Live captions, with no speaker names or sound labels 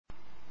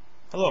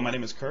Hello, my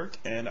name is Kirk,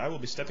 and I will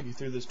be stepping you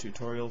through this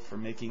tutorial for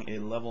making a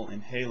level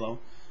in Halo.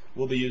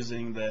 We'll be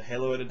using the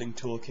Halo Editing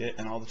Toolkit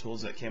and all the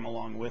tools that came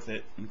along with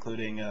it,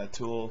 including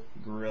Tool,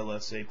 Gorilla,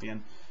 Sapien,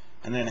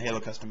 and then a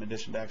Halo Custom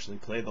Edition to actually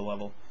play the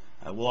level.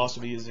 We'll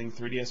also be using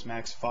 3ds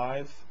Max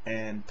 5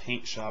 and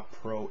Paintshop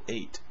Pro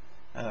 8.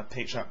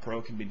 Paintshop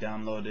Pro can be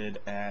downloaded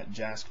at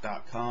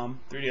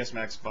jask.com. 3ds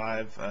Max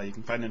 5, you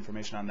can find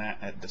information on that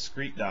at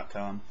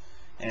discrete.com.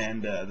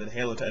 And the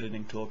Halo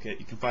Editing Toolkit,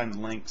 you can find the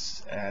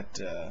links at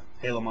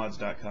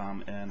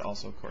halomods.com and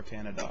also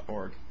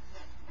cortana.org.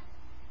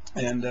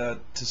 And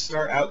to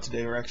start out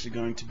today, we're actually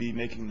going to be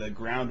making the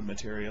ground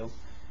material,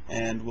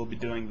 and we'll be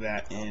doing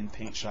that in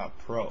Paintshop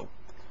Pro.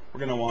 We're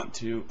going to want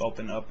to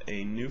open up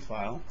a new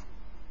file,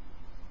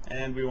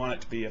 and we want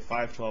it to be a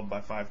 512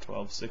 by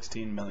 512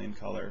 16 million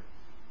color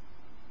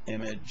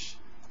image,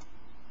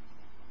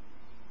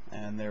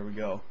 and there we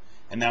go.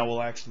 And now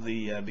we'll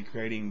actually be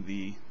creating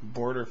the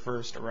border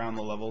first around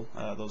the level.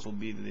 Those will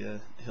be the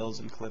hills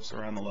and cliffs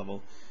around the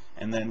level,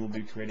 and then we'll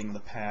be creating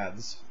the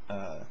paths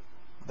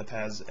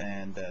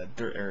and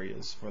dirt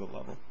areas for the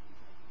level.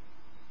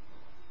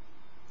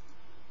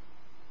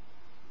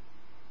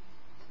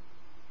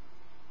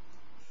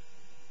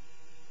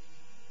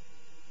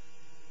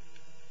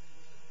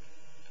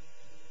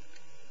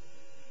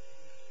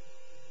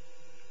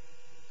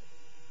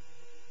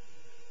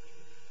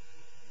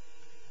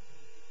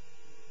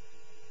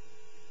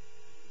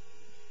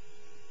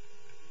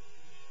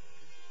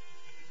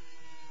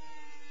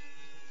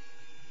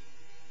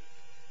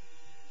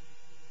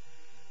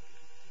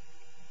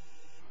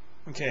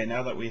 Okay,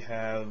 now that we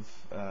have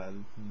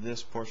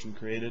this portion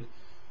created,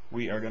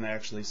 we are going to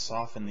actually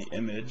soften the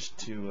image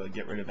to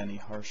get rid of any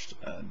harsh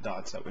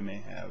dots that we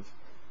may have,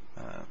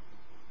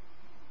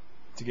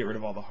 to get rid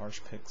of all the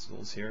harsh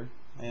pixels here.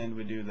 And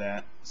we do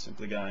that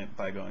simply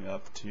by going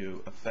up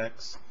to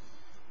Effects,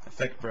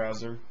 Effect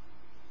Browser.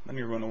 Then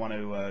you're going to want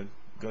to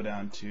go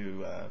down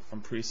to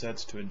from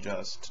Presets to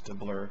Adjust to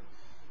Blur.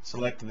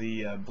 Select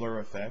the Blur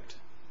effect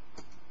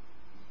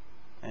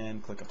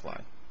and click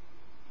Apply.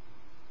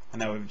 And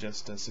now we've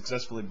just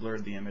successfully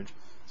blurred the image,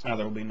 so now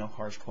there will be no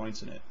harsh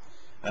points in it.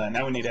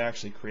 Now we need to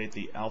actually create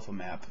the alpha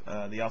map.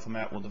 The alpha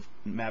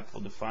map will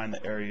define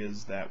the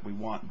areas that we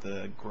want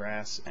the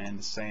grass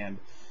and sand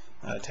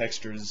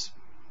textures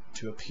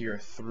to appear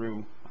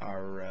through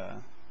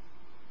our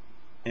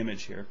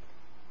image here.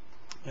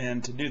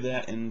 And to do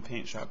that in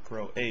Paintshop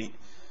Pro 8,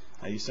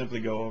 you simply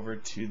go over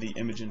to the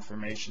image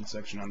information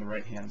section on the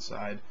right hand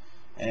side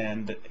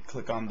and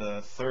click on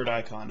the third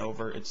icon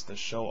over. It's the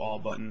Show All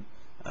button.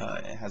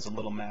 It has a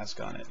little mask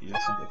on it. You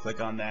simply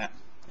click on that.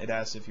 It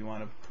asks if you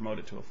want to promote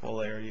it to a full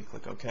layer. You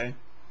click OK.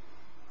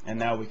 And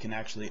now we can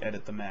actually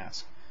edit the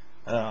mask.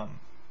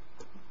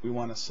 We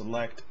want to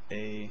select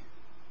a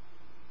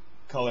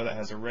color that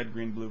has a red,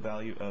 green, blue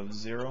value of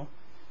 0.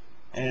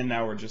 And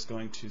now we're just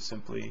going to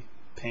simply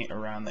paint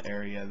around the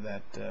area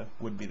that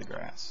would be the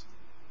grass.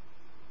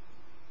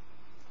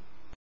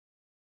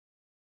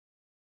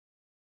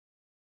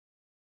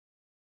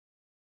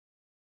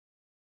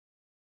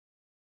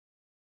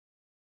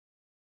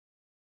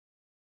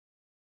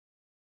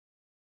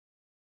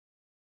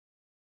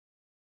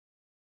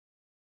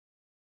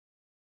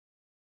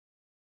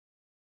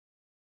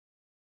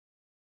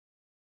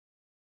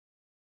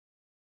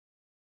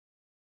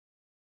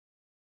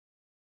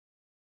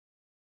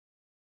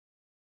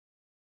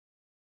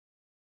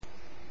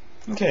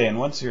 Okay, and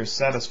once you're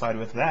satisfied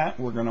with that,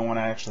 we're going to want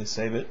to actually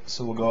save it.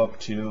 So we'll go up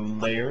to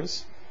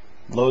Layers,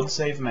 Load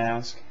Save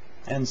Mask,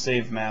 and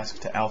Save Mask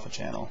to Alpha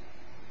Channel.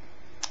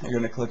 You're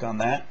going to click on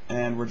that,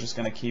 and we're just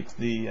going to keep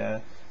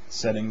the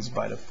settings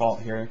by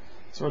default here.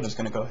 So we're just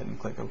going to go ahead and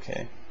click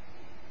OK.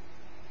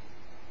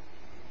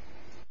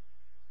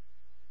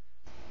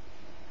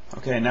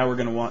 Okay, now we're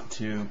going to want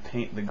to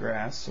paint the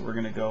grass. So we're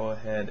going to go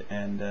ahead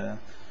and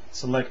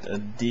select a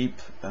deep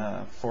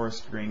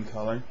forest green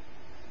color.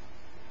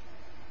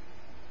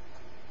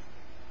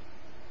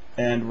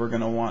 And we're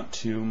going to want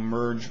to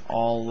merge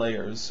all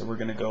layers. So we're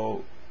going to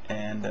go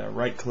and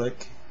right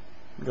click,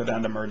 go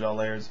down to merge all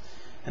layers,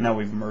 and now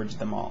we've merged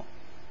them all.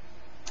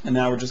 And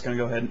now we're just going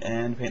to go ahead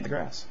and paint the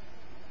grass.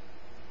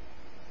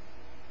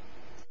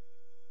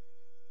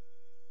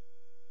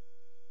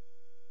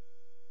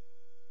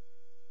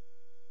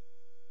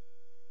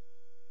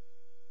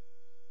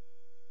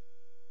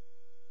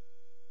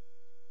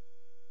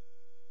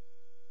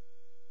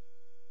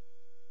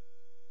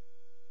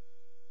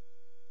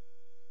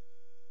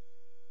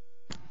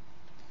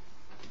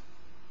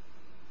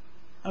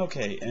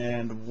 Okay,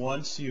 and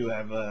once you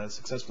have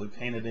successfully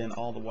painted in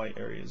all the white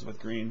areas with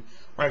green,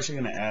 we're actually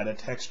going to add a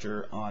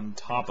texture on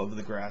top of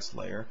the grass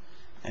layer,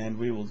 and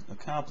we will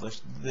accomplish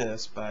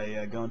this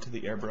by going to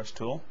the airbrush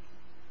tool.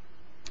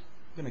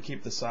 We're going to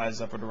keep the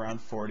size up at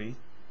around 40.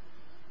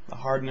 The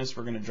hardness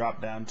we're going to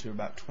drop down to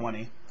about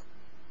 20.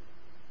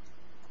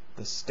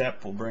 The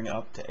step will bring it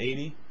up to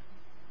 80,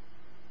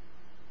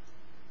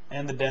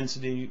 and the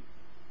density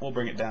we'll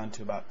bring it down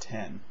to about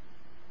 10.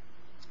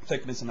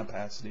 Thickness and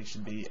opacity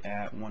should be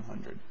at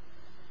 100.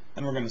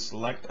 Then we're going to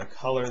select a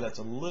color that's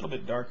a little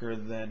bit darker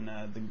than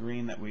the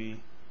green that we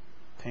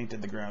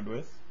painted the ground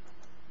with.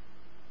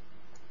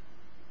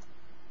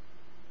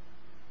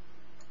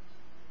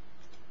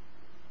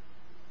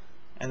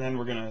 And then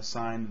we're going to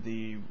assign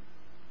the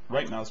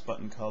right mouse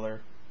button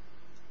color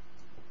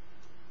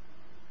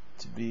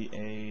to be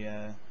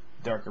a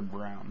darker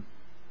brown.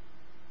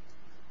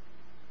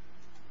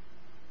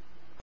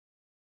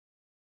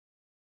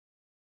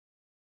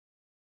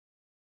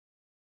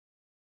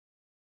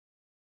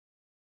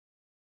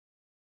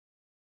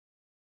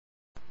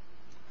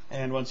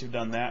 And once you've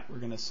done that, we're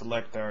going to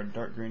select our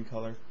dark green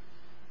color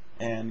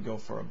and go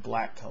for a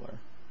black color.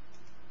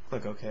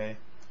 Click OK.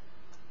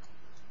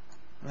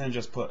 And then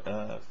just put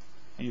a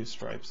few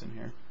stripes in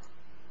here.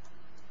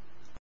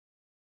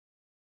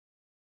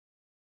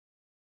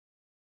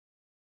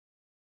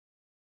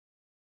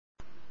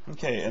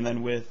 Okay, and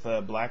then with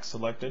black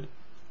selected,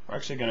 we're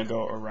actually going to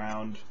go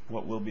around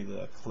what will be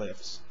the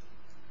cliffs.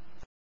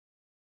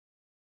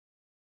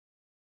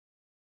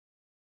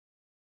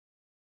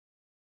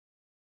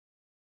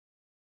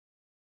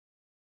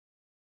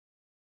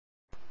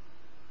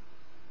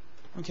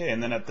 Okay,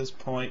 and then at this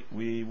point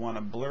we want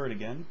to blur it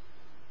again.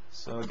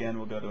 So again,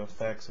 we'll go to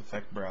Effects,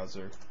 Effect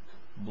Browser,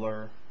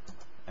 Blur,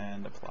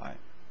 and Apply.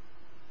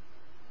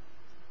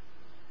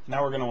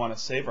 Now we're going to want to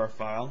save our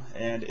file,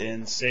 and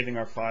in saving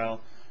our file,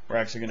 we're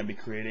actually going to be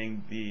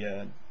creating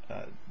the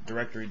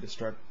directory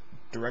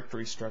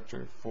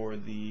structure for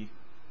the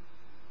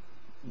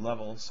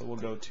level. So we'll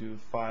go to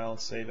File,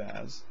 Save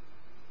As.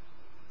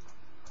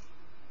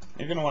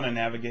 You're going to want to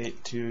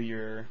navigate to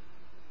your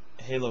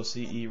Halo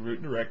CE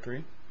root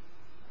directory.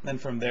 Then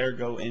from there,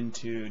 go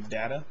into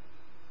Data,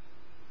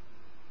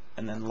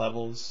 and then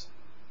Levels,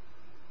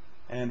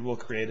 and we'll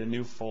create a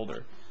new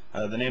folder.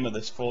 The name of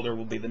this folder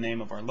will be the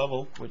name of our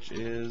level, which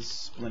is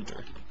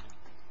Splinter.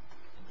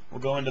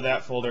 We'll go into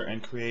that folder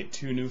and create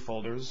two new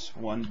folders,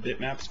 one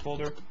bitmaps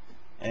folder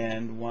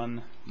and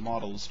one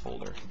models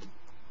folder.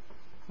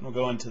 And we'll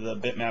go into the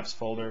bitmaps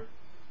folder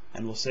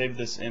and we'll save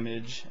this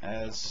image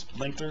as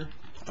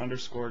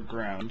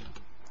splinter_ground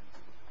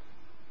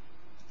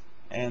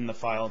and the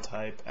file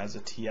type as a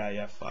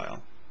TIF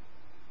file.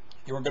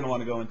 Here we're going to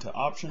want to go into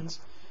options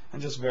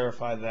and just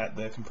verify that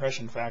the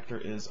compression factor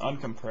is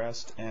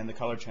uncompressed and the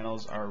color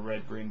channels are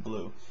red, green,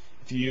 blue.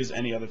 If you use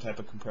any other type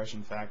of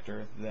compression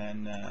factor,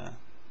 then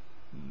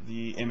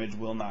the image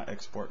will not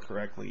export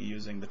correctly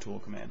using the tool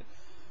command.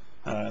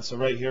 So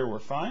right here we're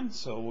fine,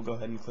 so we'll go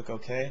ahead and click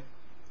OK,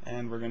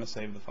 and we're going to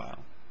save the file.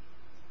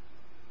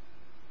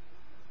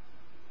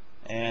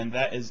 And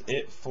that is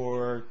it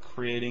for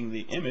creating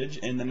the image.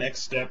 In the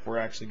next step, we're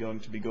actually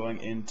going to be going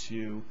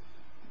into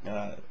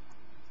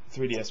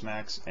 3ds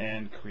Max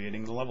and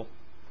creating the level.